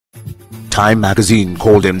Time magazine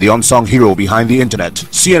called him the unsung hero behind the internet.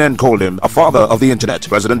 CNN called him a father of the internet.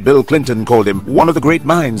 President Bill Clinton called him one of the great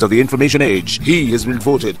minds of the information age. He has been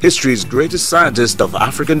voted history's greatest scientist of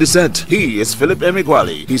African descent. He is Philip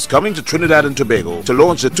Emeagwali. He's coming to Trinidad and Tobago to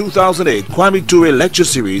launch the 2008 Kwame Ture lecture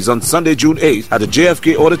series on Sunday, June 8th at the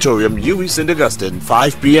JFK Auditorium, UWI St. Augustine,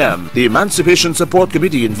 5 p.m. The Emancipation Support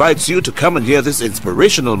Committee invites you to come and hear this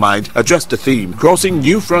inspirational mind address the theme, Crossing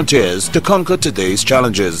New Frontiers to Conquer Today's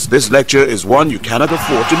Challenges. This lecture is one you cannot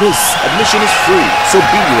afford to miss. Admission is free, so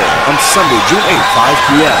be there on Sunday, June 8th, 5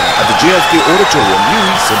 p.m. at the JFK Auditorium,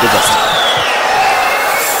 UWI St. Augustine.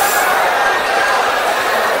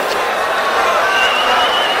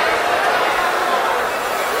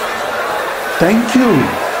 Thank you.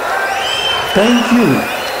 Thank you.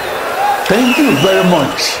 Thank you very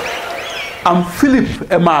much. I'm Philip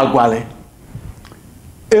Emeagwali.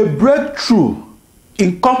 A breakthrough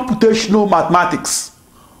in computational mathematics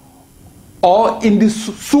or in the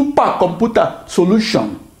supercomputer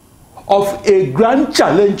solution of a grand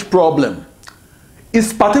challenge problem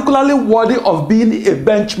is particularly worthy of being a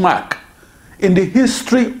benchmark in the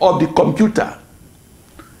history of the computer.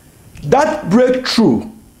 That breakthrough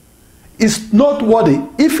is noteworthy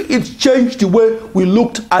if it changed the way we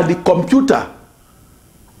looked at the computer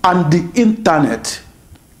and the internet.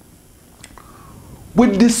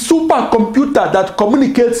 With the supercomputer that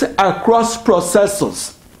communicates across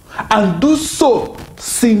processors and does so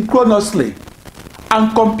synchronously,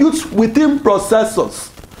 and computes within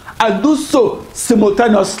processors and does so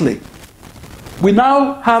simultaneously, we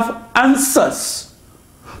now have answers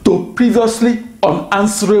to previously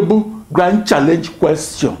unanswerable grand challenge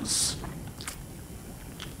questions.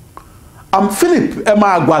 I'm Philip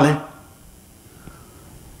Emeagwali.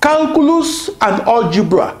 Calculus and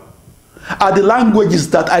algebra are the languages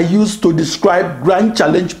that I use to describe grand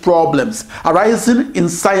challenge problems arising in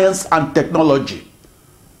science and technology.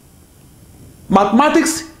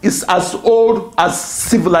 Mathematics is as old as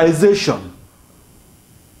civilization.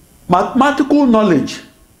 Mathematical knowledge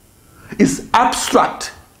is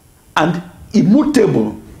abstract and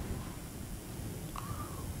immutable.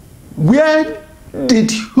 Where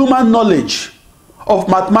did human knowledge of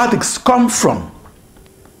mathematics come from?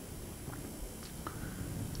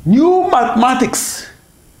 New mathematics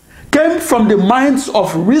came from the minds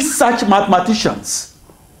of research mathematicians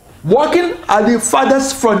working at the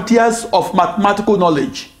farthest frontiers of mathematical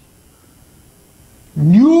knowledge.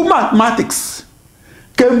 New mathematics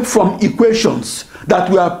came from equations that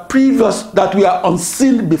were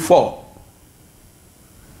unseen before.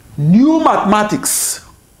 New mathematics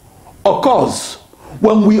occurs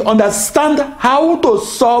when we understand how to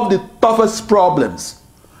solve the toughest problems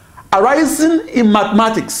arising in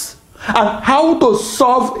mathematics and how to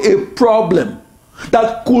solve a problem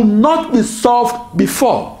that could not be solved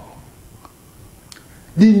before.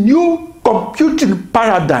 The new computing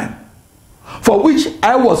paradigm, for which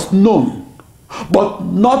I was known but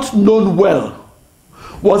not known well,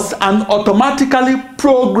 was an automatically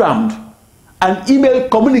programmed and email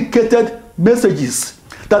communicated messages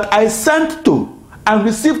that I sent to and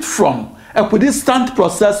received from equidistant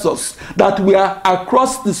processors that were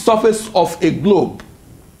across the surface of a globe.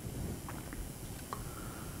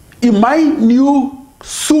 In my new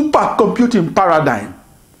supercomputing paradigm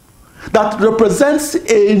that represents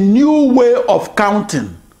a new way of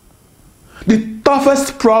counting, the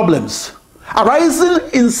toughest problems arising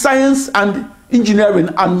in science and engineering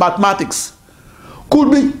and mathematics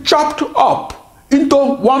could be chopped up into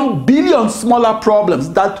 1 billion smaller problems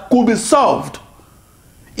that could be solved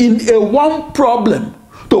in a one problem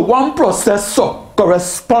to one processor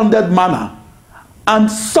corresponded manner and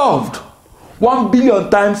solved 1 billion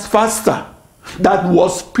times faster than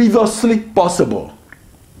was previously possible.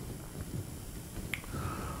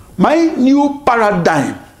 My new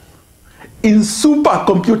paradigm in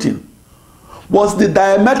supercomputing was the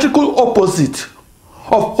diametrical opposite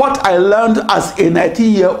of what I learned as a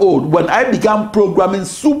 19-year-old when I began programming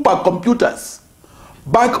supercomputers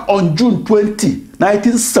back on June 20,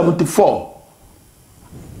 1974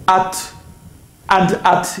 at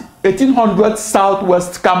 1800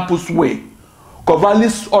 Southwest Campus Way,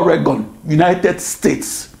 Corvallis, Oregon, United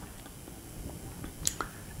States.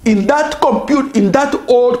 In that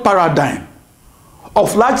old paradigm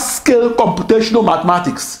of large-scale computational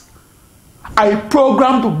mathematics, I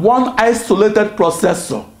programmed one isolated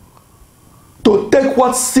processor to take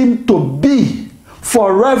what seemed to be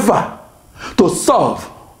forever to solve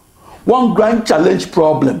one grand challenge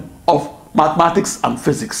problem of mathematics and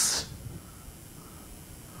physics.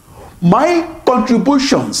 My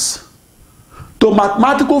contributions to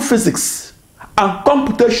mathematical physics and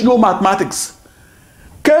computational mathematics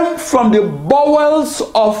came from the bowels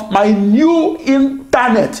of my new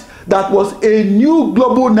internet that was a new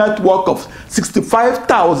global network of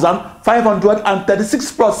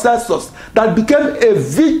 65,536 processors that became a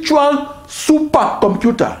virtual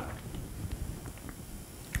supercomputer.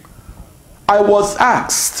 I was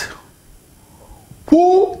asked,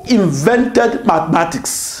 who invented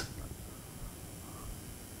mathematics?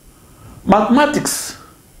 Mathematics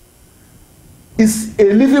is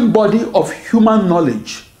a living body of human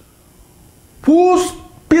knowledge whose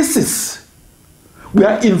pieces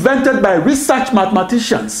were invented by research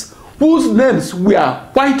mathematicians whose names were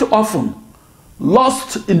quite often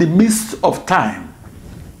lost in the mist of time.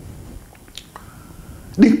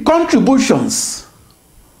 The contributions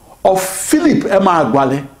of Philip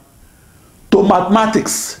Emeagwali to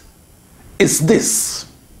mathematics is this.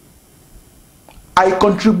 I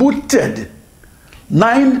contributed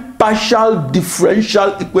 9 partial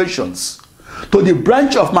differential equations to the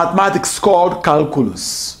branch of mathematics called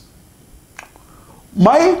calculus.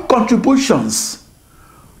 My contributions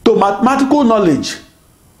to mathematical knowledge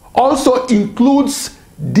also includes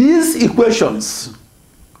these equations.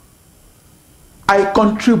 I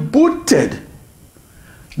contributed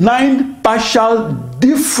 9 partial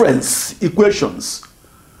difference equations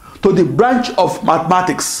to the branch of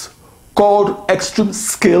mathematics called extreme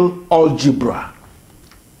scale algebra.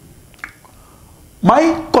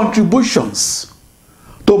 My contributions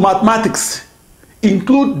to mathematics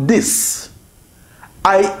include this.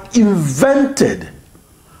 I invented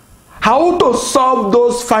how to solve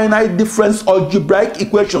those finite difference algebraic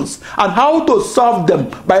equations and how to solve them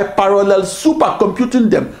by parallel supercomputing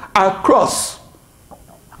them across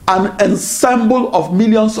an ensemble of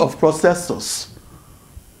millions of processors.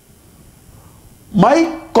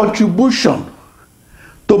 My contribution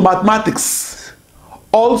to mathematics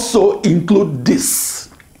also include this.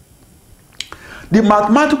 The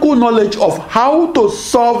mathematical knowledge of how to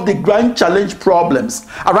solve the grand challenge problems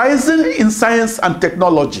arising in science and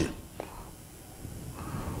technology.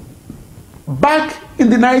 Back in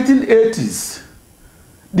the 1980s,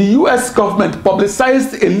 the US government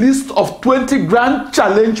publicized a list of 20 grand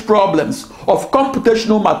challenge problems of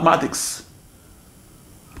computational mathematics.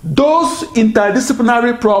 Those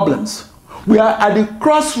interdisciplinary problems were at the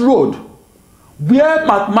crossroad where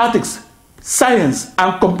mathematics, science,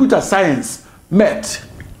 and computer science met.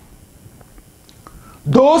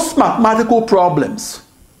 Those mathematical problems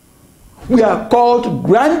were called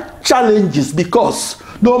grand challenges because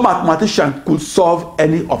no mathematician could solve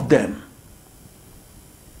any of them.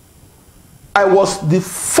 I was the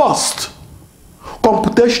first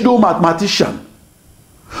computational mathematician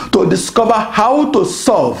to discover how to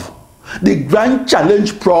solve the grand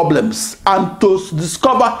challenge problems and to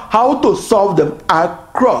discover how to solve them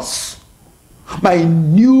across my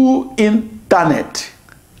new internet.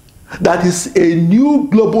 That is a new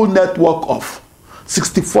global network of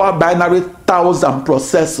 64 binary thousand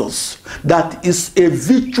processors. That is a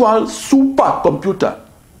virtual supercomputer.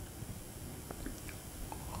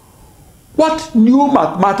 What new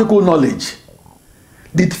mathematical knowledge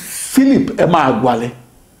did Philip Emeagwali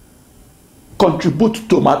contribute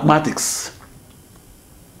to mathematics?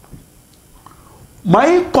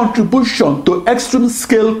 My contribution to extreme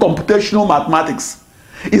scale computational mathematics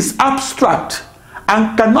is abstract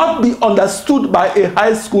and cannot be understood by a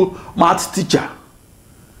high school math teacher.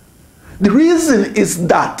 The reason is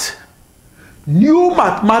that new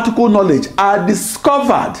mathematical knowledge are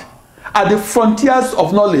discovered at the frontiers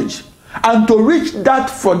of knowledge, and to reach that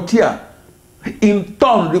frontier in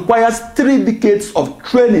turn requires 3 decades of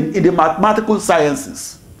training in the mathematical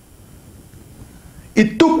sciences.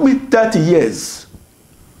 It took me 30 years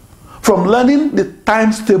from learning the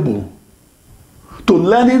times table to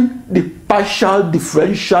learning the partial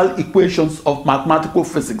differential equations of mathematical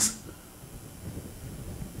physics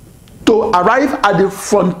to arrive at the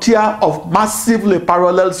frontier of massively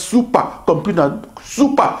parallel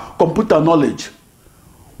supercomputer knowledge,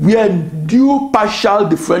 where new partial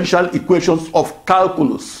differential equations of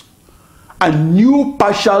calculus and new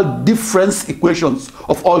partial difference equations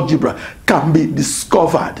of algebra can be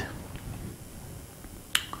discovered.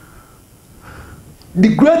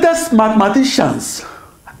 The greatest mathematicians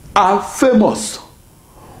are famous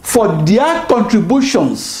for their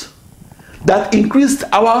contributions that increased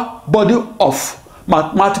our body of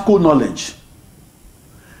mathematical knowledge.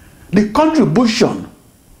 The contribution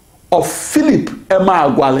of Philip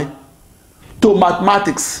Emeagwali to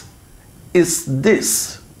mathematics is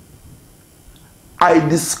this. I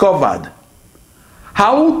discovered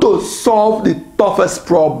how to solve the toughest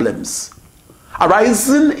problems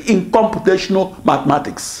arising in computational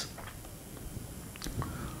mathematics.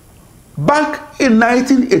 Back in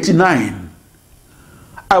 1989,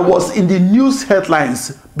 I was in the news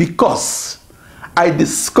headlines because I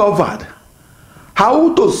discovered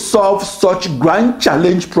how to solve such grand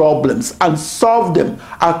challenge problems and solve them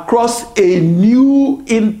across a new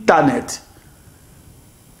internet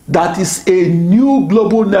that is a new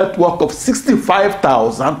global network of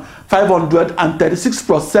 65,536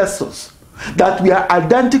 processors that were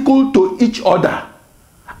identical to each other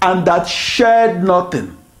and that shared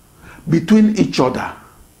nothing between each other.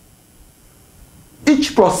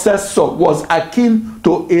 Each processor was akin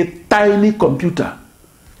to a tiny computer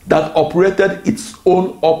that operated its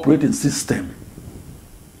own operating system.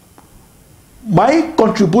 My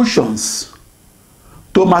contributions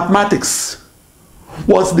to mathematics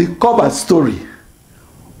was the cover story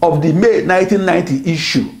of the May 1990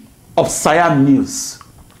 issue of Siam News.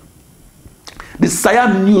 The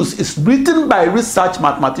Siam News is written by research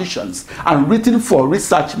mathematicians and written for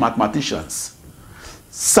research mathematicians.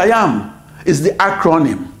 Siam is the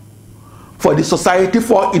acronym for the Society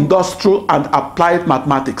for Industrial and Applied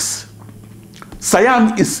Mathematics.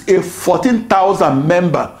 Siam is a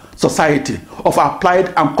 14,000-member society of applied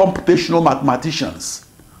and computational mathematicians.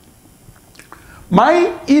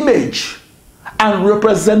 My image and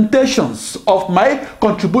representations of my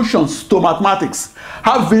contributions to mathematics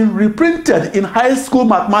have been reprinted in high school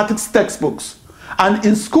mathematics textbooks and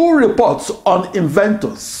in school reports on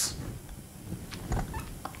inventors.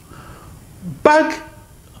 Back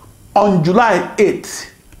on July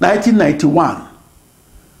 8, 1991,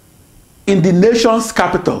 in the nation's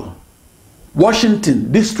capital, Washington,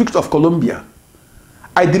 District of Columbia,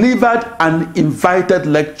 I delivered an invited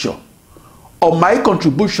lecture on my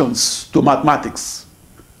contributions to mathematics.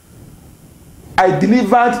 I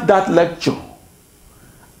delivered that lecture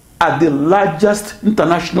at the largest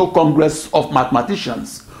international congress of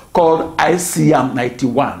mathematicians called ICM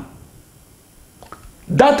 91.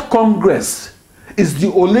 That congress is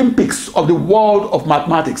the Olympics of the world of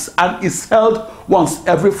mathematics and is held once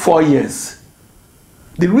every 4 years.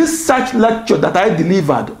 The research lecture that I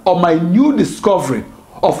delivered on my new discovery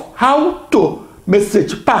of how to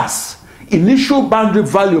message pass initial boundary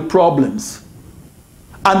value problems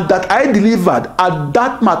and that I delivered at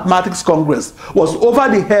that mathematics congress was over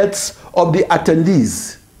the heads of the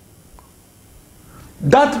attendees.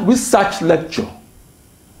 That research lecture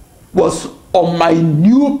was on my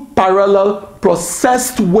new parallel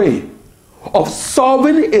processed way of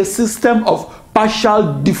solving a system of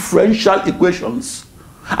partial differential equations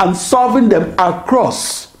and solving them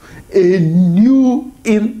across a new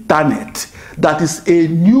internet that is a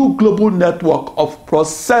new global network of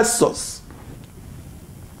processors.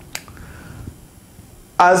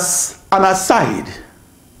 As an aside,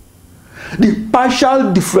 the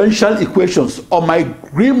partial differential equations on my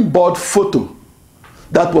green board photo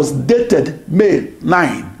that was dated May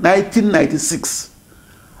 9, 1996,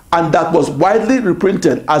 and that was widely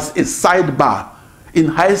reprinted as a sidebar in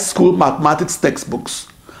high school mathematics textbooks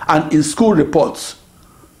and in school reports,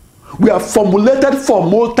 were formulated for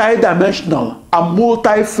multi-dimensional and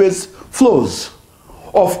multi-phase flows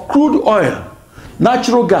of crude oil,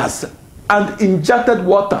 natural gas, and injected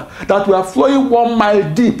water that were flowing 1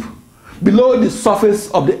 mile deep below the surface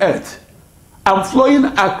of the earth and flowing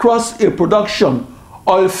across a production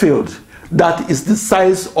oil field that is the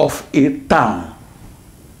size of a town.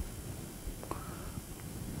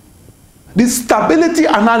 The stability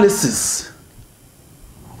analysis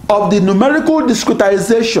of the numerical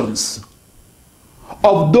discretizations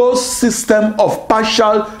of those systems of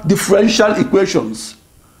partial differential equations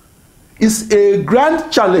is a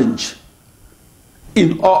grand challenge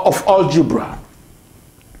of algebra,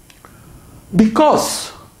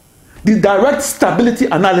 because the direct stability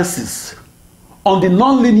analysis on the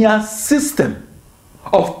nonlinear system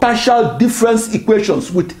of partial difference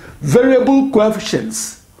equations with variable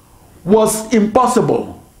coefficients was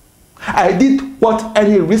impossible. I did what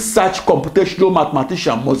any research computational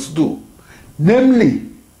mathematician must do, namely,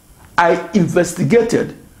 I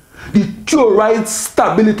investigated the theorized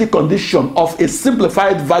stability condition of a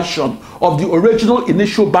simplified version of the original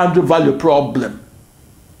initial boundary value problem.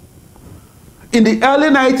 In the early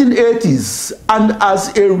 1980s, and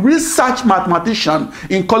as a research mathematician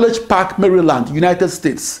in College Park, Maryland, United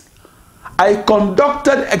States, I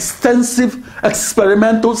conducted extensive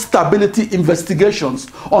experimental stability investigations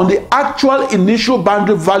on the actual initial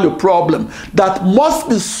boundary value problem that must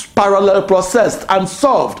be parallel processed and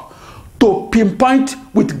solved to pinpoint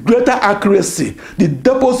with greater accuracy the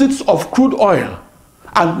deposits of crude oil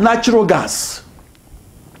and natural gas.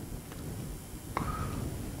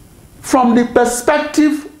 From the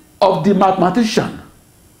perspective of the mathematician,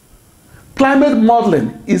 climate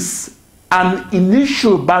modeling is an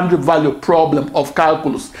initial boundary value problem of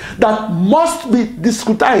calculus that must be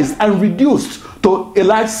discretized and reduced to a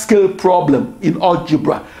large-scale problem in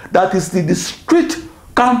algebra that is the discrete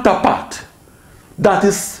counterpart that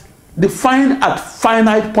is defined at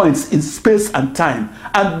finite points in space and time,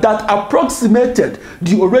 and that approximated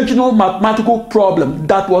the original mathematical problem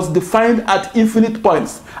that was defined at infinite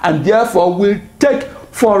points and therefore will take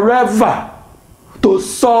forever to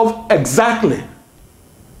solve exactly.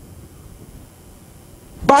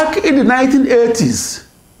 Back in the 1980s,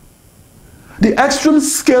 the extreme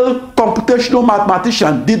scale computational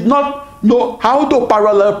mathematician did not know how to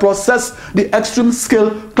parallel process the extreme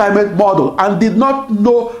scale climate model and did not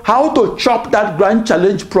know how to chop that grand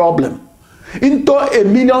challenge problem into a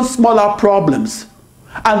million smaller problems,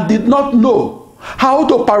 and did not know how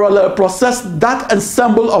to parallel process that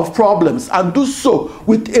ensemble of problems and do so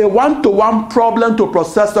with a one-to-one problem to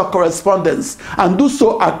processor correspondence, and do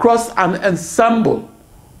so across an ensemble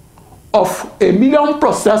of a million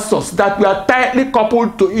processors that were tightly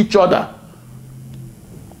coupled to each other.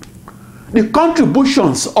 The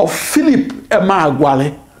contributions of Philip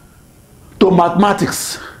Emeagwali to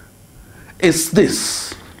mathematics is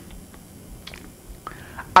this.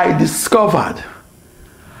 I discovered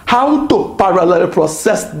how to parallel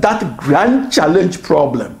process that grand challenge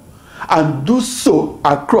problem and do so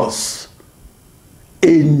across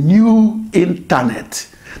a new internet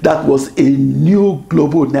that was a new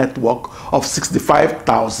global network of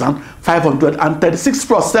 65,536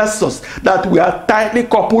 processors that were tightly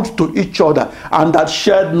coupled to each other and that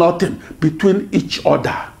shared nothing between each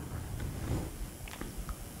other.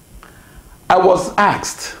 I was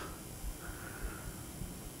asked,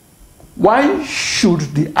 why should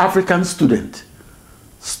the African student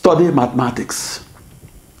study mathematics?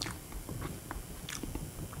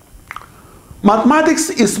 Mathematics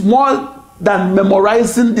is more than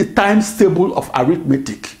memorizing the times table of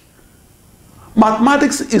arithmetic.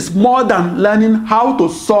 Mathematics is more than learning how to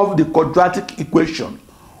solve the quadratic equation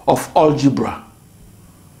of algebra.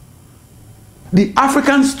 The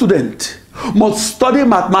African student must study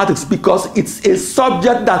mathematics because it's a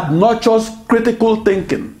subject that nurtures critical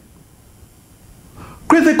thinking.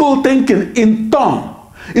 Critical thinking, in turn,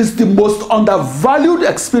 is the most undervalued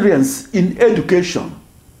experience in education.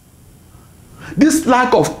 This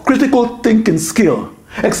lack of critical thinking skill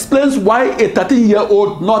explains why a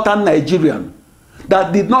 13-year-old northern Nigerian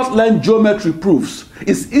that did not learn geometry proofs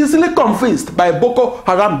is easily convinced by Boko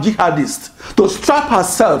Haram jihadists to strap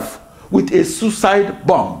herself with a suicide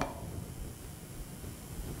bomb.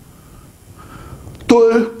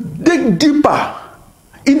 To dig deeper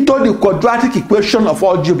into the quadratic equation of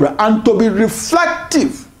algebra and to be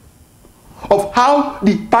reflective of how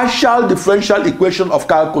the partial differential equation of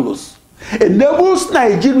calculus enables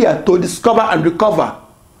Nigeria to discover and recover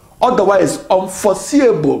otherwise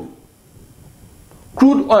unforeseeable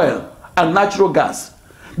crude oil and natural gas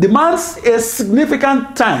demands a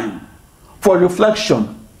significant time for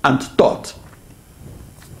reflection and thought.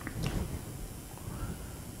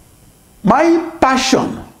 My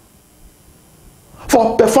passion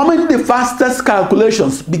for performing the fastest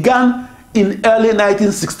calculations began in early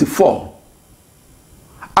 1964.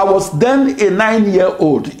 I was then a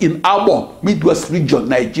 9-year-old in Abo, Midwest region,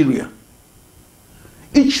 Nigeria.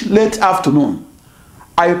 Each late afternoon,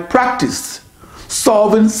 I practiced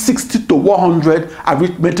solving 60 to 100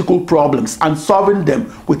 arithmetical problems and solving them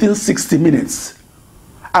within 60 minutes.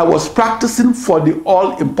 I was practicing for the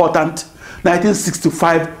all-important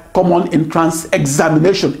 1965 Common Entrance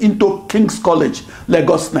Examination into King's College,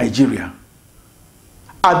 Lagos, Nigeria.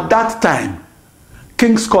 At that time,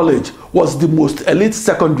 King's College was the most elite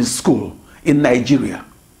secondary school in Nigeria.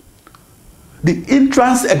 The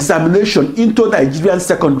entrance examination into Nigerian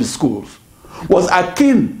secondary schools was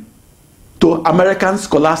akin to American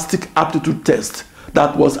Scholastic Aptitude Test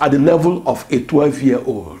that was at the level of a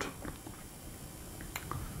 12-year-old.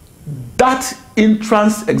 That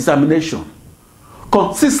entrance examination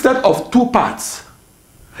consisted of two parts: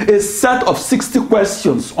 a set of 60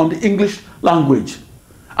 questions on the English language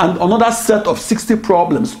and another set of 60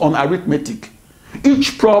 problems on arithmetic.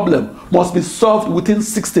 Each problem must be solved within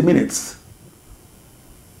 60 minutes.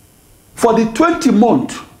 For the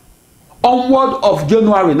 20-month onward of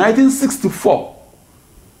January 1964,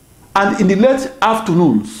 and in the late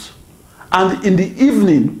afternoons, and in the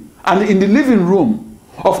evening, and in the living room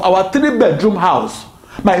of our 3-bedroom house,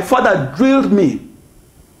 my father drilled me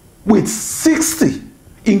with 60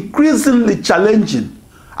 increasingly challenging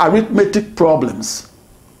arithmetic problems.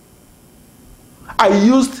 I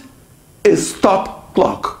used a stop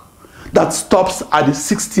clock that stops at the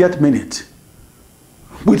 60th minute.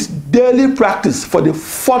 With daily practice for the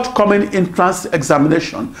forthcoming entrance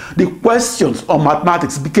examination, the questions on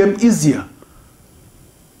mathematics became easier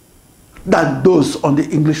than those on the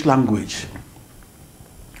English language.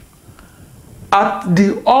 At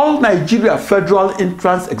the All Nigeria Federal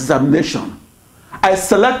Entrance Examination, I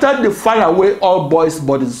selected the faraway all-boys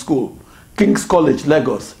boarding school, King's College,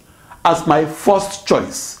 Lagos, as my first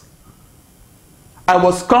choice. I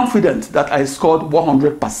was confident that I scored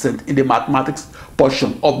 100% in the mathematics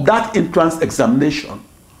portion of that entrance examination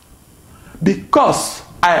because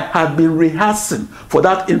I had been rehearsing for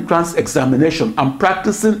that entrance examination and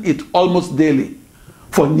practicing it almost daily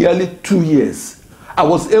for nearly 2 years. I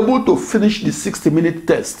was able to finish the 60-minute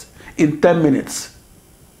test in 10 minutes.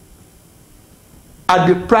 At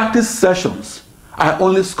the practice sessions, I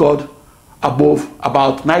only scored above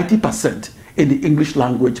about 90% in the English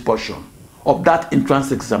language portion of that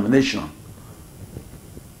entrance examination.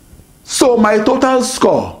 So my total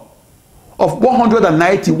score of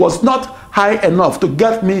 190 was not high enough to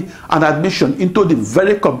get me an admission into the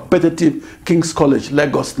very competitive King's College,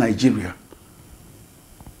 Lagos, Nigeria.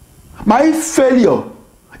 My failure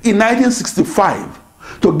in 1965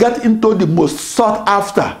 to get into the most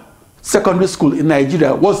sought-after secondary school in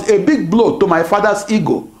Nigeria was a big blow to my father's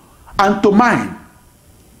ego and to mine.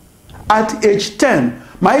 At age 10,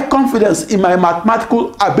 my confidence in my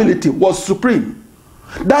mathematical ability was supreme.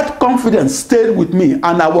 That confidence stayed with me,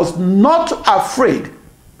 and I was not afraid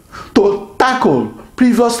to tackle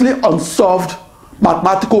previously unsolved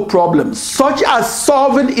mathematical problems, such as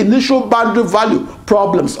solving initial boundary value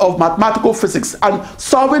problems of mathematical physics and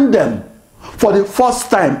solving them for the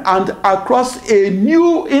first time and across a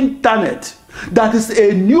new internet that is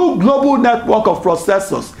a new global network of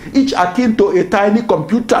processors, each akin to a tiny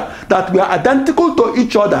computer, that were identical to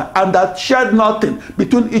each other and that shared nothing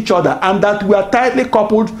between each other and that were tightly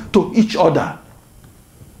coupled to each other.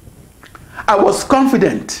 I was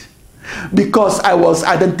confident because I was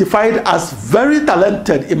identified as very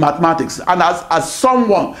talented in mathematics and as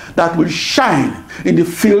someone that will shine in the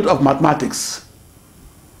field of mathematics.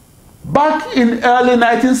 Back in early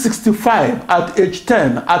 1965, at age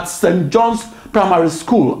 10, at St. John's Primary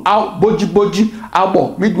School, Boji,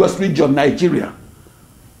 Abo, Midwest Region, Nigeria,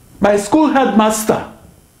 my school headmaster,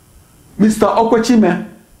 Mr. Okwechime,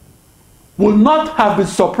 would not have been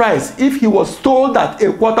surprised if he was told that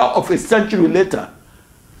a quarter of a century later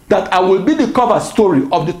that I will be the cover story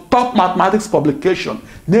of the top mathematics publication,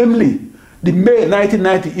 namely the May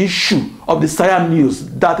 1990 issue of the Siam News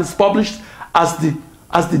that is published as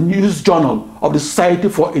the news journal of the Society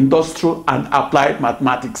for Industrial and Applied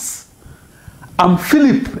Mathematics. I'm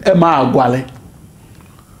Philip Emeagwali.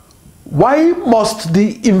 Why must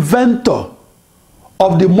the inventor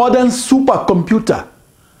of the modern supercomputer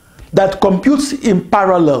that computes in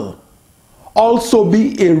parallel also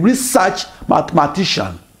be a research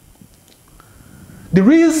mathematician? The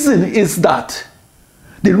reason is that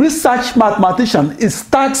the research mathematician is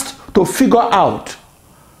tasked to figure out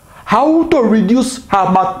how to reduce her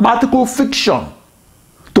mathematical fiction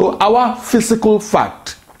to our physical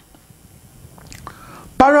fact.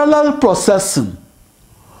 Parallel processing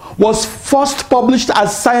was first published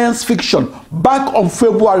as science fiction back on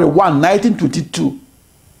February 1, 1922.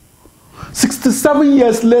 67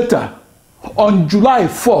 years later, on July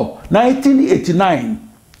 4, 1989,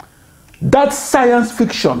 that science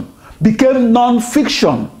fiction became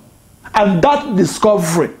non-fiction, and that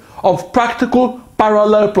discovery of practical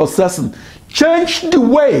parallel processing changed the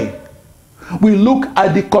way we look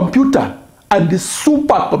at the computer and the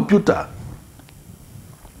supercomputer.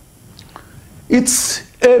 It's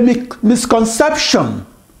a misconception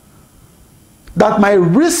that my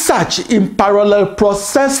research in parallel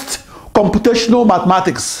processed computational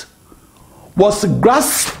mathematics was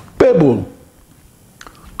graspable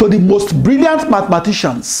to the most brilliant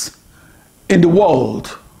mathematicians in the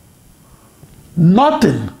world.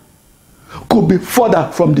 Nothing could be further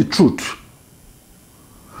from the truth.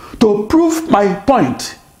 To prove my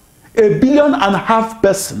point, 1.5 billion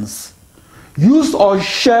persons used or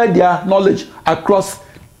shared their knowledge across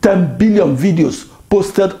 10 billion videos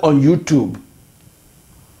posted on YouTube.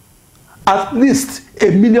 At least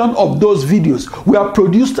 1 million of those videos were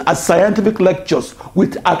produced as scientific lectures,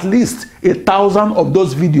 with at least 1,000 of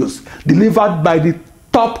those videos delivered by the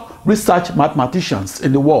top research mathematicians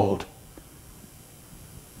in the world.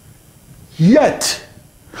 Yet,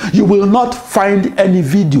 you will not find any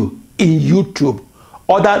video in YouTube,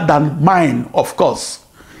 other than mine, of course,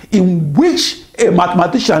 in which a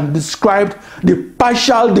mathematician described the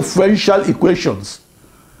partial differential equations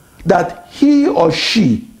that he or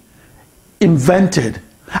she invented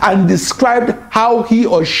and described how he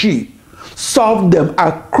or she solve them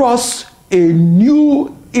across a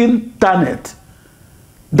new internet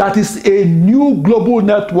that is a new global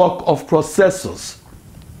network of processors.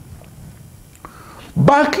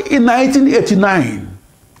 Back in 1989,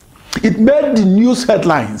 it made the news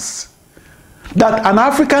headlines that an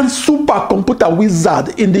African supercomputer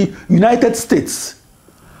wizard in the United States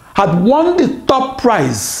had won the top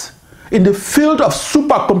prize in the field of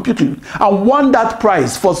supercomputing and won that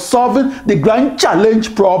prize for solving the grand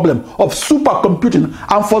challenge problem of supercomputing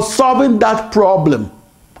and for solving that problem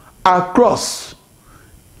across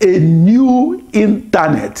a new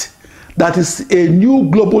internet that is a new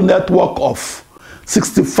global network of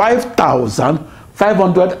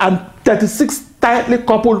 65,536 tightly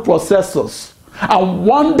coupled processors, and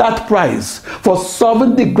won that prize for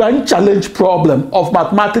solving the grand challenge problem of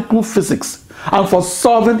mathematical physics and for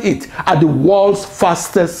solving it at the world's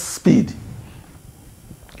fastest speed.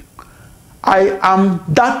 I am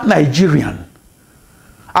that Nigerian.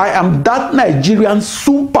 I am that Nigerian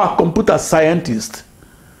supercomputer scientist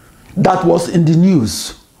that was in the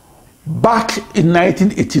news back in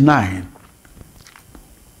 1989.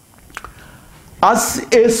 As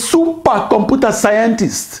a supercomputer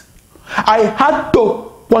scientist, I had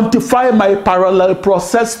to quantify my parallel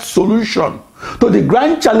processed solution to the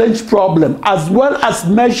grand challenge problem as well as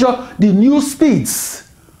measure the new speeds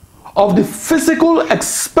of the physical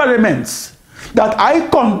experiments that I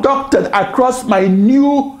conducted across my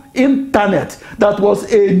new internet that was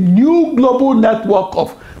a new global network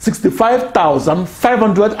of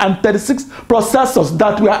 65,536 processors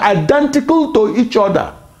that were identical to each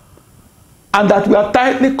other and that were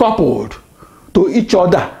tightly coupled to each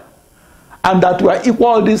other and that were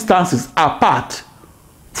equal distances apart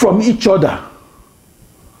from each other.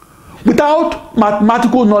 Without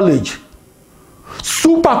mathematical knowledge,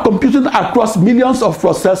 supercomputing across millions of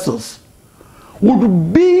processors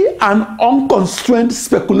would be an unconstrained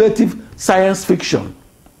speculative science fiction.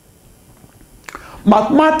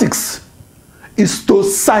 Mathematics is to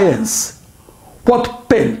science what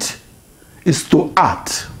paint is to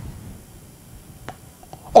art,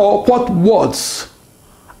 or what words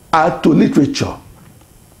are to literature.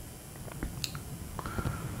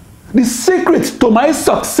 The secret to my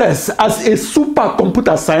success as a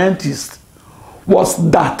supercomputer scientist was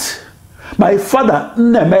that my father,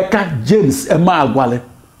 Nnemeka James Emeagwali,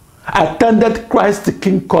 attended Christ the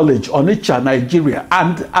King College, Onitsha, Nigeria,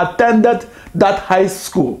 and attended that high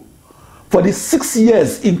school for the 6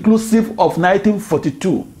 years inclusive of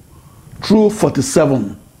 1942 through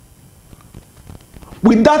 47.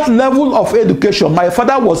 With that level of education, my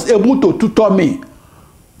father was able to tutor me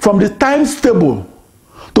from the times table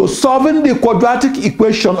to solving the quadratic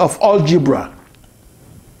equation of algebra.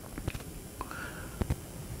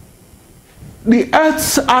 The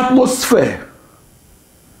Earth's atmosphere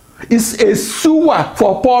is a sewer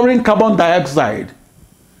for pouring carbon dioxide.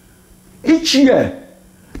 Each year,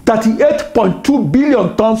 38.2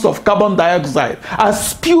 billion tons of carbon dioxide are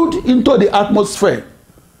spewed into the atmosphere.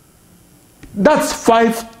 That's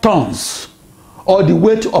 5 tons, or the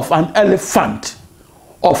weight of an elephant,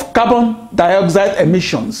 of carbon dioxide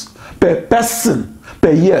emissions per person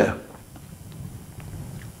per year.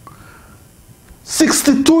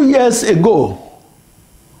 62 years ago,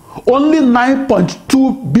 only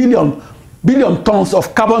 9.2 billion tons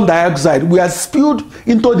of carbon dioxide were spewed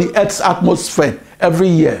into the Earth's atmosphere every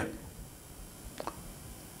year.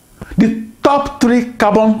 The top 3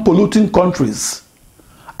 carbon polluting countries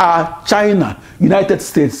are China, United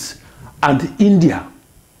States, and India.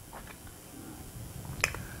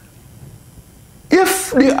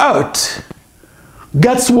 If the Earth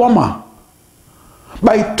gets warmer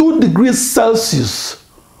by 2 degrees Celsius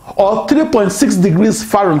or 3.6 degrees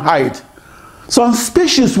Fahrenheit, some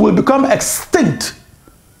species will become extinct.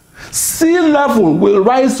 Sea level will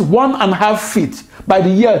rise 1.5 feet by the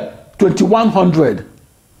year 2100.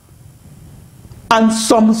 And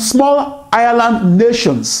some small island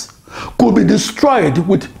nations could be destroyed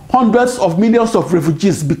with hundreds of millions of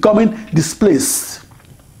refugees becoming displaced.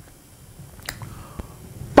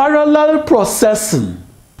 Parallel processing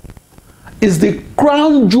is the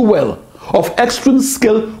crown jewel of extreme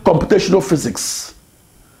scale computational physics.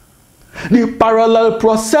 The parallel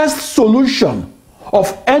processed solution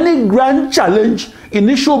of any grand challenge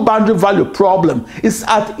initial boundary value problem is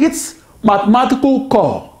at its mathematical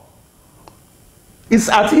core.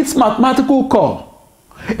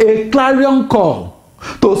 A clarion call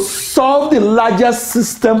to solve the largest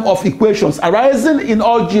system of equations arising in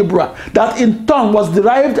algebra that in turn was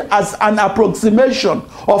derived as an approximation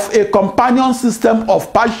of a companion system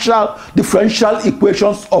of partial differential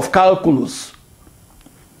equations of calculus.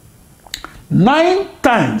 9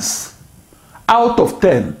 times out of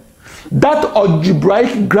 10. That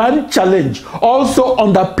algebraic grand challenge also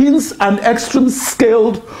underpins an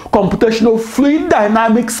extreme-scaled computational fluid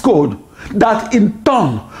dynamics code that in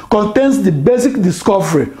turn contains the basic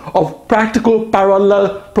discovery of practical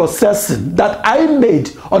parallel processing that I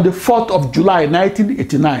made on the 4th of July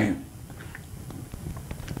 1989.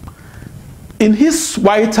 In his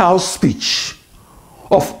White House speech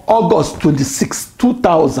of August 26,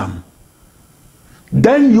 2000,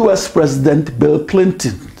 then U.S. President Bill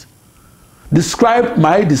Clinton described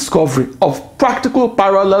my discovery of practical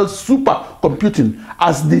parallel supercomputing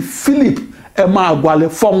as the Philip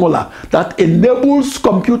Emeagwali formula that enables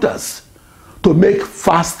computers to make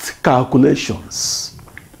fast calculations.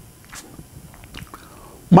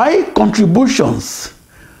 My contributions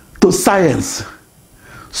to science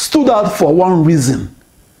stood out for one reason,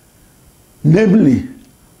 namely,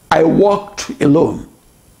 I worked alone.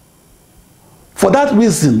 For that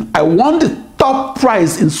reason, I won the top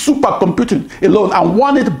prize in supercomputing alone and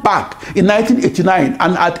won it back in 1989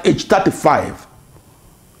 and at age 35.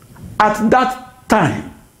 At that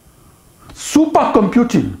time,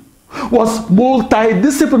 supercomputing was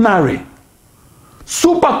multidisciplinary.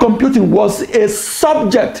 Supercomputing was a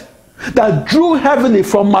subject that drew heavily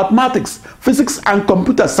from mathematics, physics, and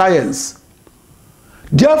computer science.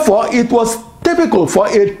 Therefore, it was typical for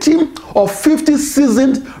a team of 50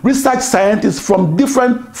 seasoned research scientists from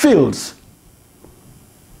different fields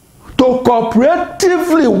to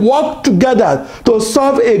cooperatively work together to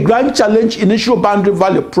solve a grand challenge initial boundary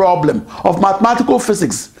value problem of mathematical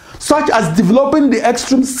physics, such as developing the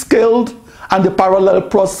extreme scaled and the parallel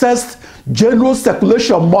processed general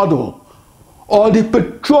circulation model or the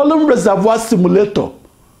petroleum reservoir simulator.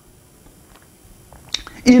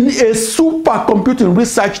 In a supercomputing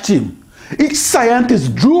research team, each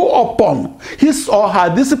scientist drew upon his or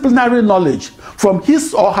her disciplinary knowledge from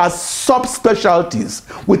his or her subspecialties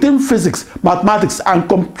within physics, mathematics, and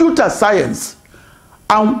computer science,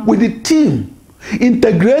 and with the team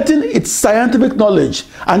integrating its scientific knowledge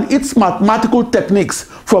and its mathematical techniques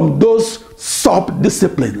from those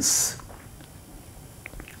sub-disciplines.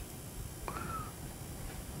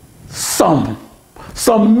 Some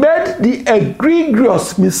made the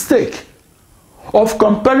egregious mistake of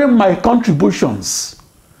comparing my contributions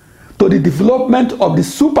to the development of the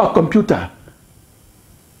supercomputer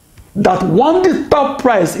that won the top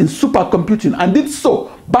prize in supercomputing and did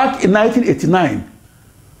so back in 1989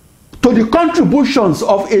 to the contributions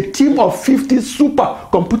of a team of 50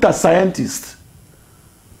 supercomputer scientists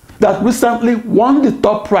that recently won the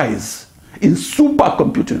top prize in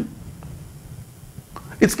supercomputing.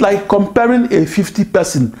 It's like comparing a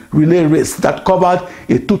 50-person relay race that covered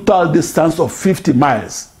a total distance of 50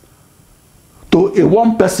 miles to a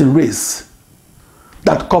one-person race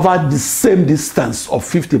that covered the same distance of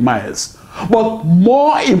 50 miles. But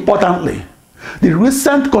more importantly, the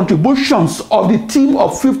recent contributions of the team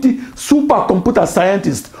of 50 supercomputer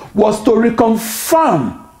scientists was to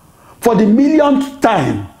reconfirm for the millionth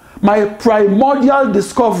time my primordial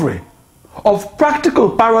discovery of practical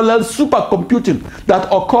parallel supercomputing that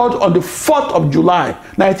occurred on the 4th of July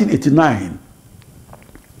 1989.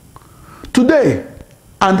 Today,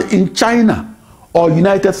 and in China or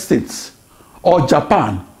United States or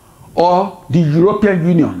Japan or the European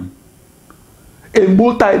Union, a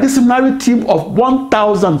multidisciplinary team of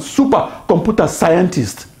 1,000 supercomputer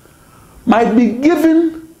scientists might be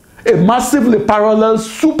given a massively parallel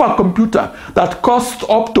supercomputer that costs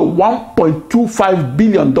up to $1.25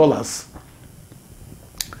 billion.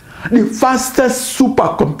 The fastest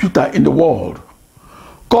supercomputer in the world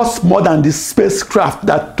costs more than the spacecraft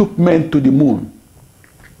that took men to the moon,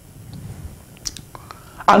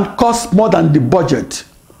 and costs more than the budget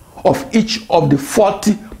of each of the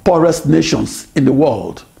 40 poorest nations in the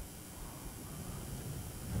world.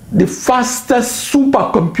 The fastest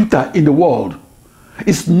supercomputer in the world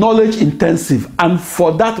is knowledge intensive and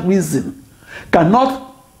for that reason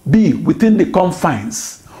cannot be within the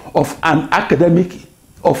confines of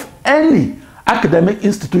any academic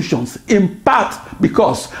institutions, in part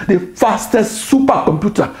because the fastest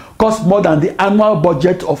supercomputer costs more than the annual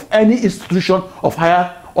budget of any institution of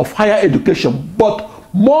higher education. But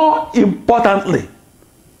more importantly,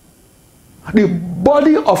 the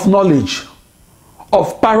body of knowledge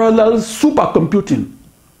of parallel supercomputing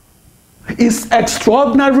is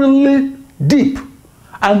extraordinarily deep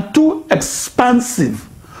and too expansive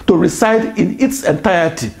to reside in its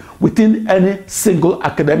entirety within any single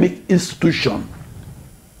academic institution.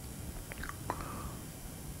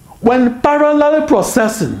 When parallel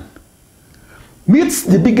processing meets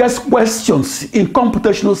the biggest questions in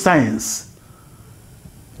computational science,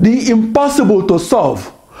 the impossible to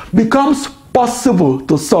solve becomes possible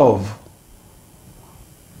to solve.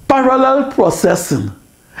 Parallel processing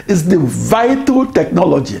is the vital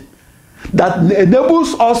technology that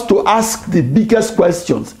enables us to ask the biggest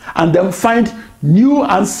questions and then find new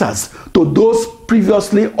answers to those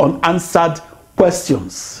previously unanswered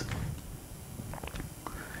questions.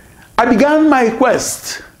 I began my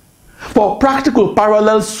quest for practical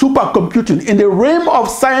parallel supercomputing in the realm of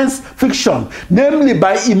science fiction, namely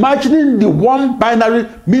by imagining the 1 binary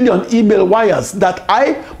million email wires that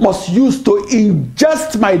I must use to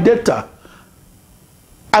ingest my data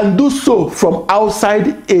and do so from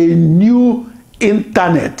outside a new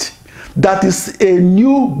internet that is a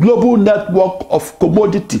new global network of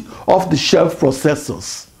commodity off-the-shelf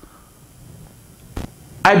processors.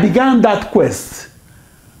 I began that quest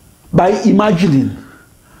by imagining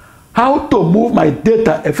how to move my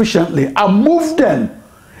data efficiently and move them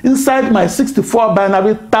inside my 64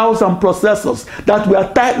 binary 1000 processors that were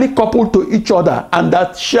tightly coupled to each other and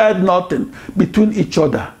that shared nothing between each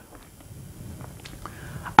other.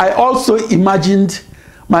 I also imagined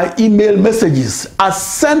my email messages as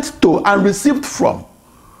sent to and received from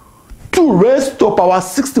 2 raised to power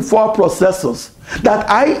 64 processors that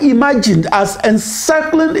I imagined as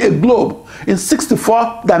encircling a globe in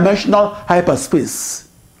 64-dimensional hyperspace.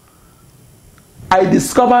 I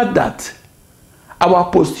discovered that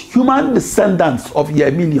our post-human descendants of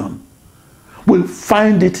year million will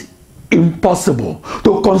find it impossible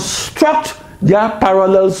to construct their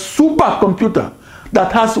parallel supercomputer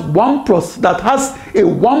that has a 1 processor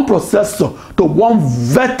to 1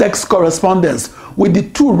 vertex correspondence with the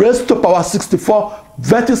 2 raised to power 64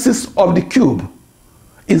 vertices of the cube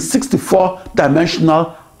in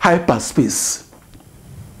 64-dimensional hyperspace.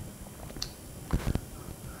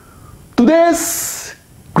 Today's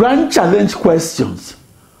grand challenge questions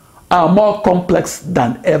are more complex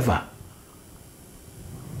than ever.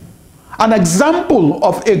 An example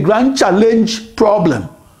of a grand challenge problem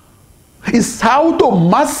is how to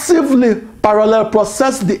massively parallel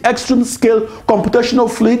process the extreme scale computational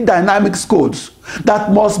fluid dynamics codes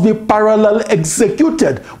that must be parallel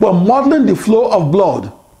executed when modeling the flow of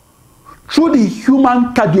blood through the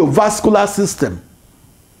human cardiovascular system.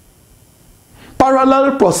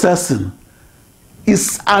 Parallel processing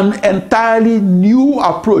is an entirely new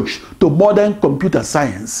approach to modern computer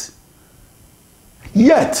science.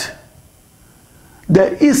 Yet,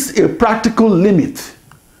 there is a practical limit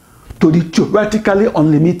to the theoretically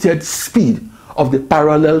unlimited speed of the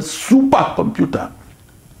parallel supercomputer.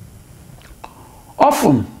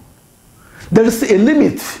 Often, there is a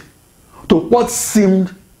limit to what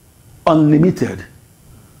seemed unlimited.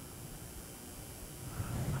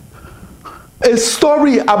 A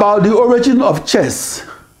story about the origin of chess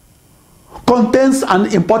contains an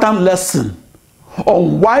important lesson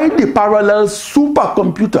on why the parallel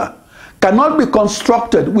supercomputer cannot be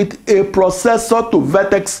constructed with a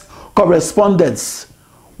processor-to-vertex correspondence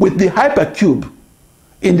with the hypercube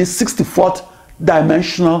in the 64th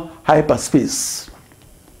dimensional hyperspace.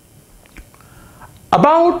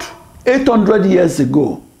 About 800 years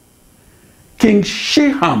ago, King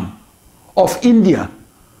Shiham of India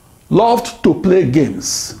loved to play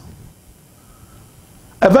games.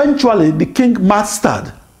 Eventually, the king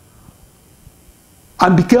mastered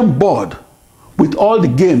and became bored with all the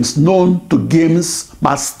games known to games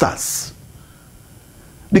masters.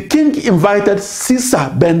 The king invited Caesar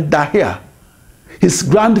ben Dahir, his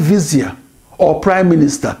grand vizier or prime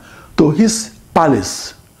minister, to his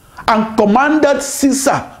palace and commanded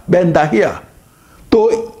Caesar ben Dahir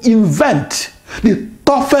to invent the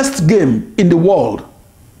toughest game in the world.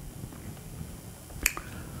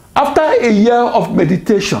 After a year of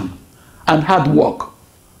meditation and hard work,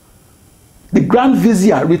 the Grand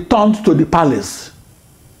Vizier returned to the palace.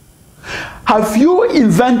 "Have you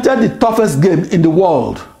invented the toughest game in the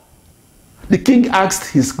world?" the king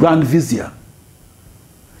asked his Grand Vizier.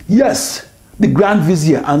 "Yes," the Grand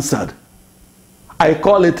Vizier answered. "I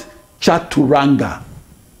call it Chaturanga."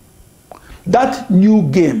 That new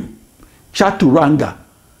game, Chaturanga,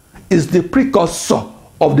 is the precursor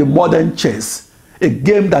of the modern chess, a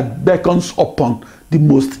game that beckons upon the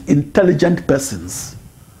most intelligent persons.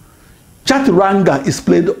 Chaturanga is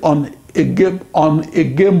played on a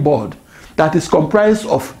game board that is comprised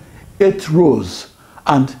of 8 rows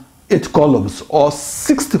and 8 columns, or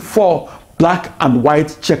 64 black and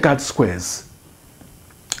white checkered squares.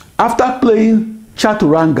 After playing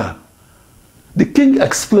Chaturanga, the king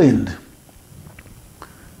explained,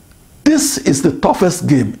 "This is the toughest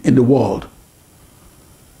game in the world.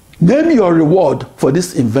 Name your reward for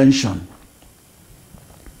this invention."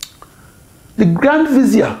 The Grand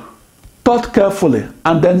Vizier thought carefully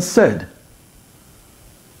and then said,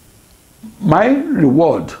 My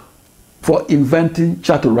reward for inventing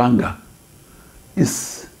Chaturanga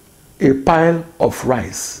is a pile of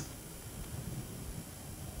rice.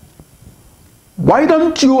 Why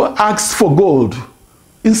don't you ask for gold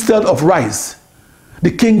instead of rice?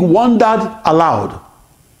 The king wondered aloud.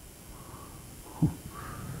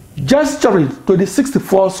 Gesturing to the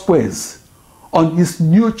 64 squares on his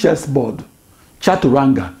new chessboard,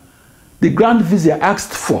 Chaturanga, the Grand Vizier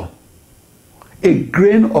asked for a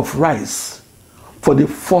grain of rice for the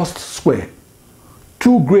first square,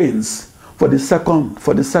 2 grains for the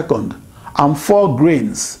second, and 4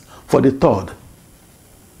 grains for the third.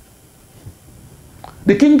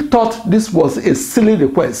 The king thought this was a silly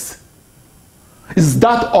request. Is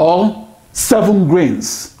that all? 7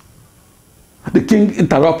 grains? The king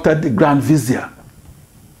interrupted the Grand Vizier.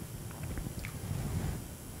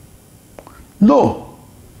 No,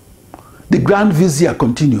 the Grand Vizier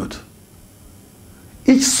continued.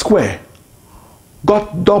 Each square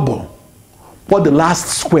got double what the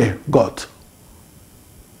last square got.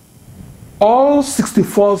 All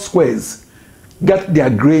 64 squares get their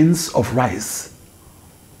grains of rice.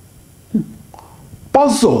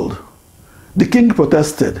 Puzzled, the king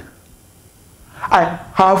protested. I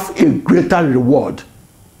have a greater reward.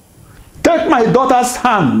 Take my daughter's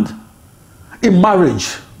hand in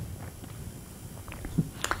marriage.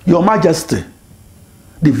 Your Majesty,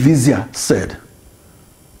 the Vizier said,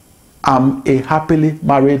 I'm a happily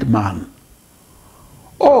married man.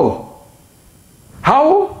 Oh,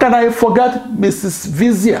 how can I forget Mrs.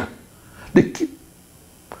 Vizier?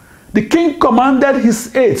 The king commanded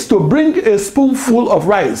his aides to bring a spoonful of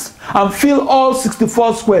rice and fill all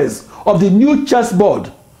 64 squares of the new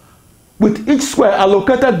chessboard, with each square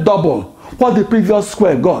allocated double what the previous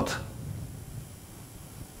square got.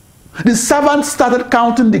 The servant started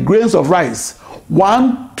counting the grains of rice,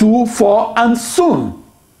 1, 2, 4, and soon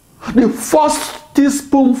the first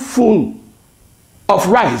teaspoonful of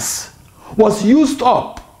rice was used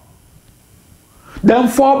up. Then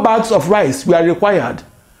 4 bags of rice were required.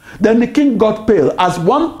 Then the king got pale as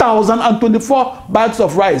 1,024 bags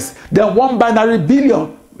of rice, then 1 binary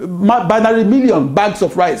million bags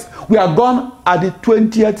of rice were gone at the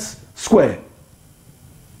 20th square.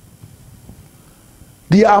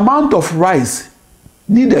 The amount of rice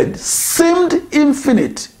needed seemed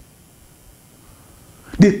infinite.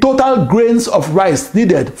 The total grains of rice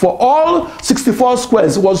needed for all 64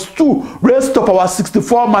 squares was 2 raised to power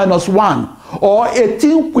 64 minus 1, or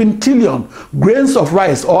 18 quintillion grains of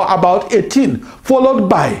rice, or about 18, followed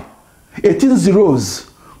by 18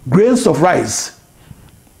 zeros, grains of rice.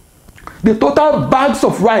 The total bags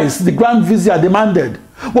of rice the Grand Vizier demanded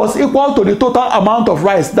was equal to the total amount of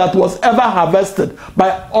rice that was ever harvested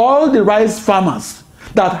by all the rice farmers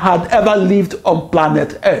that had ever lived on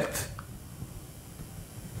planet Earth.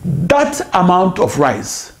 That amount of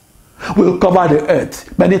rice will cover the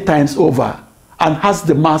earth many times over and has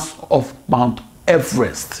the mass of Mount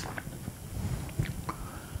Everest.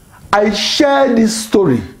 I share this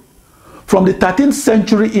story from the 13th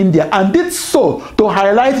century India and did so to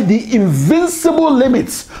highlight the invincible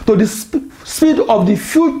limits to the speed of the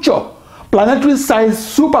future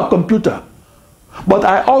planetary-sized supercomputer. But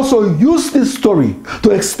I also use this story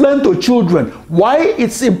to explain to children why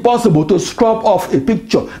it's impossible to scrub off a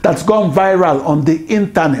picture that's gone viral on the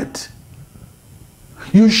internet.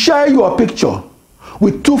 You share your picture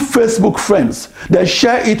with 2 Facebook friends, then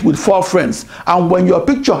share it with 4 friends, and when your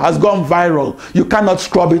picture has gone viral, you cannot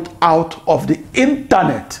scrub it out of the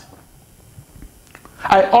internet.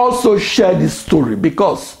 I also share this story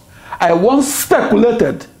because I once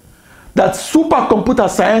speculated that supercomputer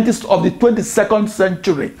scientists of the 22nd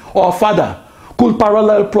century or further could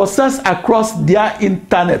parallel process across their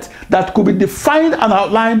internet that could be defined and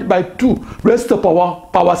outlined by 2 raised to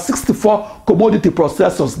power 64 commodity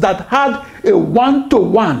processors that had a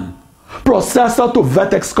 1-to-1 processor to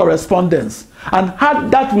vertex correspondence and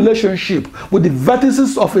had that relationship with the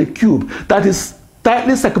vertices of a cube that is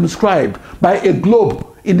tightly circumscribed by a globe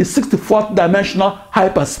in the 64th dimensional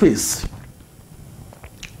hyperspace.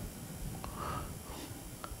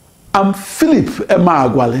 I'm Philip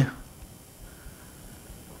Emeagwali.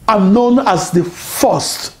 I'm known as the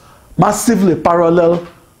first massively parallel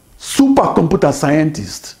supercomputer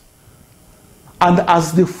scientist and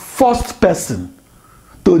as the first person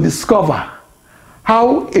to discover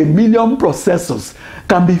how 1 million processors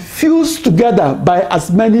can be fused together by as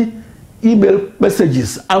many email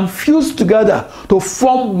messages and fused together to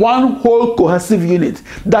form one whole cohesive unit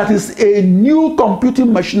that is a new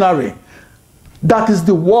computing machinery that is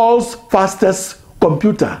the world's fastest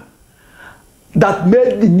computer that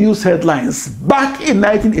made the news headlines back in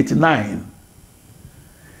 1989.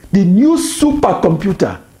 The new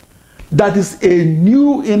supercomputer, that is a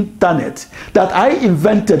new internet that I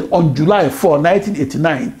invented on July 4,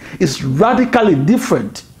 1989, is radically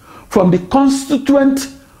different from the constituent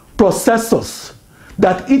processors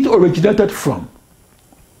that it originated from.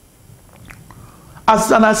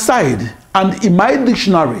 As an aside, and in my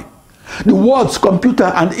dictionary, the words computer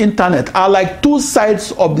and internet are like two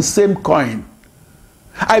sides of the same coin.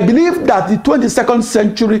 I believe that the 22nd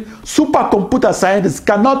century supercomputer scientists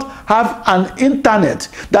cannot have an internet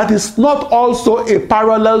that is not also a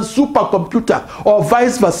parallel supercomputer, or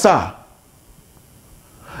vice versa.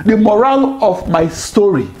 The moral of my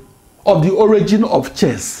story of the origin of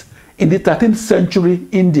chess in the 13th century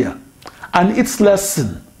India and its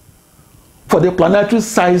lesson for the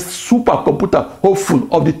planetary-sized supercomputer hopeful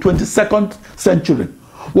of the 22nd century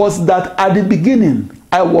was that at the beginning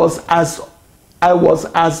I was as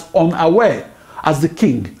unaware as the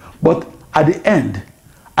king, but at the end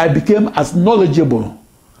I became as knowledgeable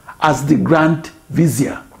as the Grand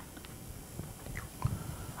Vizier.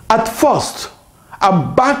 At first,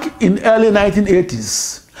 and back in early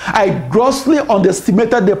 1980s, I grossly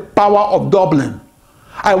underestimated the power of Dublin.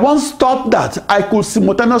 I once thought that I could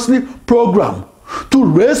simultaneously program to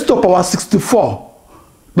raise to power 64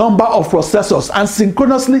 number of processors and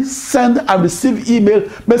synchronously send and receive email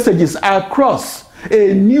messages across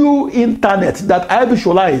a new internet that I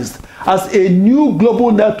visualized as a new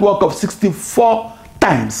global network of 64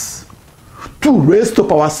 times 2 raised to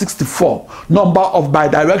power 64 number of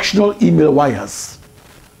bidirectional email wires.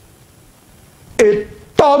 A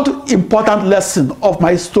third important lesson of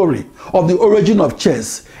my story of the origin of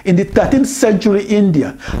chess in the 13th century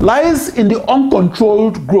India lies in the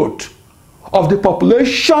uncontrolled growth of the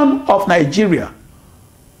population of Nigeria,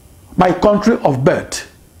 my country of birth.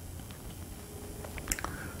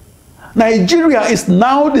 Nigeria is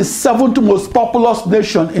now the 7th most populous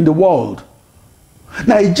nation in the world.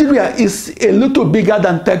 Nigeria is a little bigger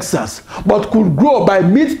than Texas, but could grow by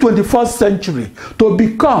mid-21st century to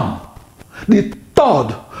become the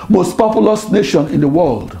 3rd most populous nation in the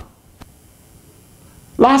world.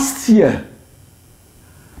 Last year,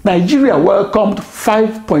 Nigeria welcomed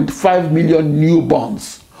 5.5 million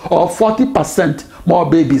newborns, or 40% more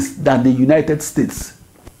babies than the United States.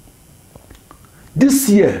 This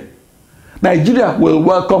year, Nigeria will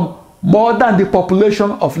welcome more than the population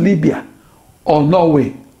of Libya, or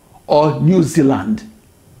Norway, or New Zealand.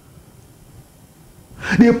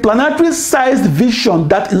 The planetary-sized vision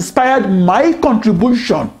that inspired my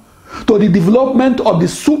contribution to the development of the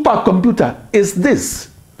supercomputer is this.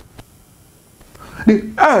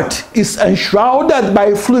 The Earth is enshrouded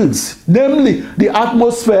by fluids, namely the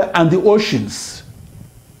atmosphere and the oceans,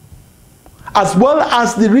 as well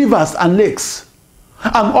as the rivers and lakes,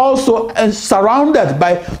 and also surrounded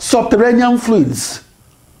by subterranean fluids,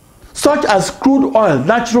 such as crude oil,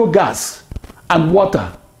 natural gas, and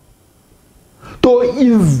water. To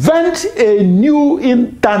invent a new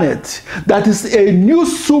internet that is a new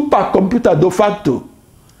supercomputer de facto,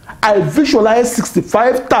 I visualized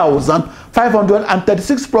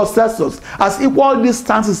 65,536 processors as equal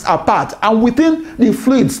distances apart and within the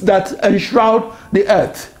fluids that enshroud the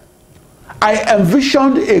Earth. I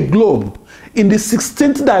envisioned a globe in the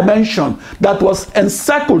 16th dimension that was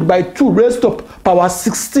encircled by 2 raised to power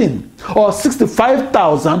 16 or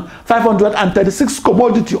 65,536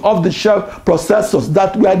 commodity off-the-shelf processors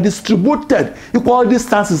that were distributed equal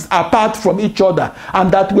distances apart from each other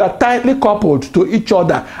and that were tightly coupled to each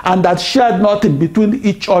other and that shared nothing between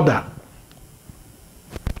each other.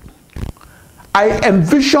 I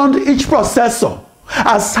envisioned each processor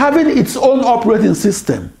as having its own operating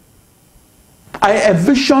system. I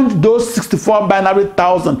envisioned those 64 binary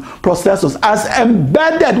thousand processors as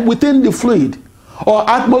embedded within the fluid or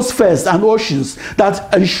atmospheres and oceans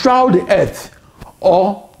that enshroud the Earth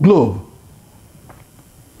or globe.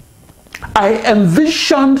 I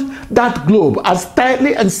envisioned that globe as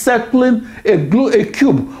tightly encircling a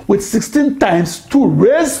cube with 16 times 2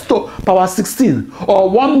 raised to power 16 or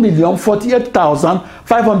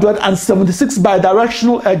 1,048,576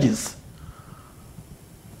 bidirectional edges.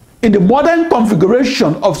 In the modern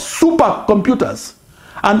configuration of supercomputers,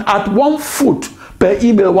 and at 1 foot per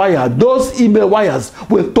email wire, those email wires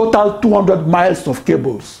will total 200 miles of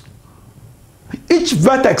cables. Each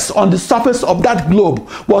vertex on the surface of that globe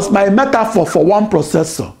was my metaphor for one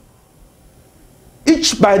processor.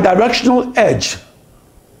 Each bidirectional edge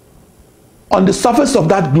on the surface of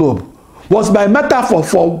that globe was my metaphor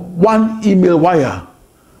for one email wire.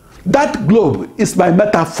 That globe is my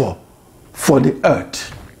metaphor for the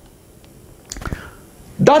Earth.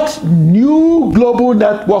 That new global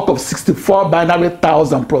network of 64 binary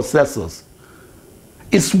thousand processors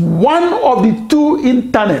is one of the two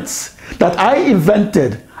internets that I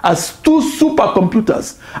invented as two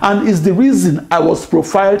supercomputers, and is the reason I was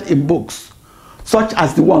profiled in books such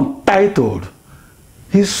as the one titled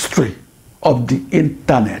History of the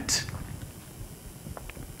Internet.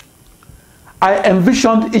 I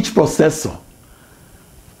envisioned each processor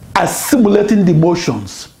as simulating the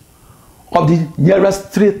motions of the nearest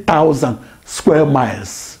 3,000 square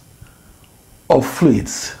miles of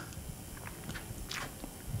fluids.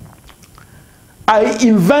 I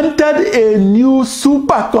invented a new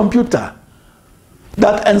supercomputer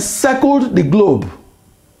that encircled the globe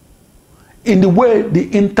in the way the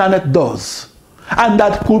internet does, and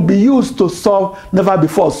that could be used to solve never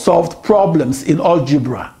before solved problems in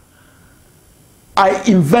algebra. I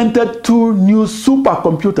invented two new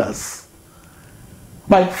supercomputers.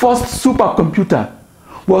 My first supercomputer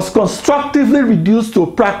was constructively reduced to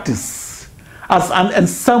practice as an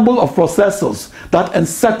ensemble of processors that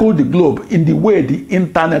encircle the globe in the way the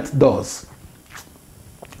internet does.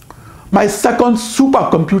 My second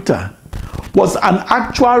supercomputer was an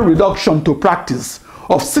actual reduction to practice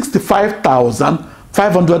of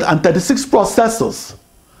 65,536 processors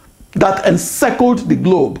that encircled the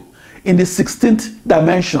globe in the 16th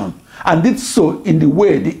dimension, and did so in the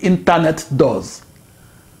way the internet does.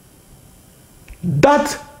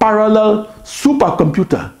 That parallel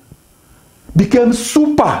supercomputer became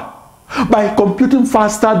super by computing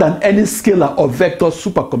faster than any scalar or vector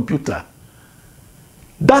supercomputer.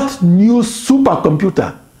 That new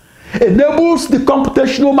supercomputer enables the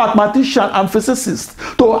computational mathematician and physicist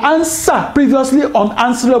to answer previously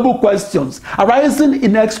unanswerable questions arising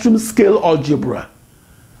in extreme scale algebra.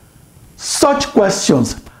 Such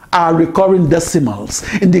questions are recurring decimals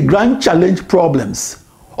in the grand challenge problems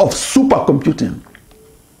of supercomputing.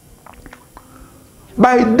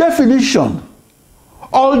 By definition,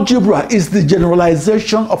 algebra is the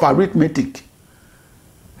generalization of arithmetic.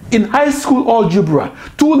 In high school algebra,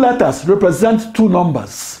 two letters represent two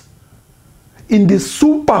numbers. In the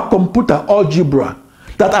supercomputer algebra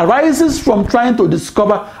that arises from trying to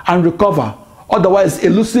discover and recover otherwise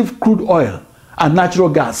elusive crude oil and natural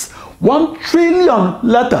gas, 1 trillion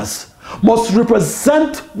letters must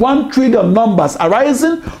represent 1 trillion numbers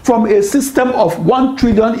arising from a system of 1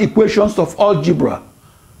 trillion equations of algebra.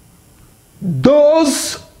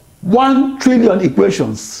 Those 1 trillion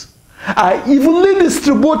equations are evenly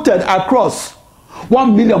distributed across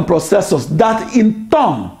 1 million processors that in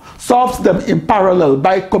turn solves them in parallel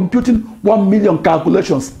by computing 1 million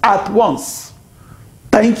calculations at once.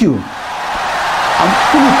 Thank you. I'm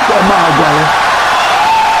Philip Emeagwali.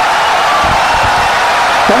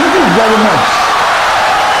 Thank you very much.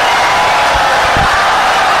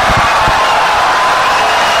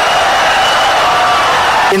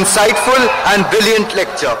 Insightful and brilliant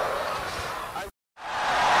lecture.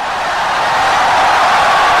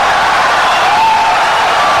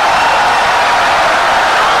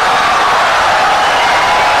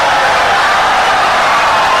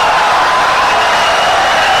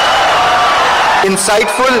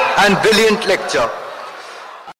 Insightful and brilliant lecture.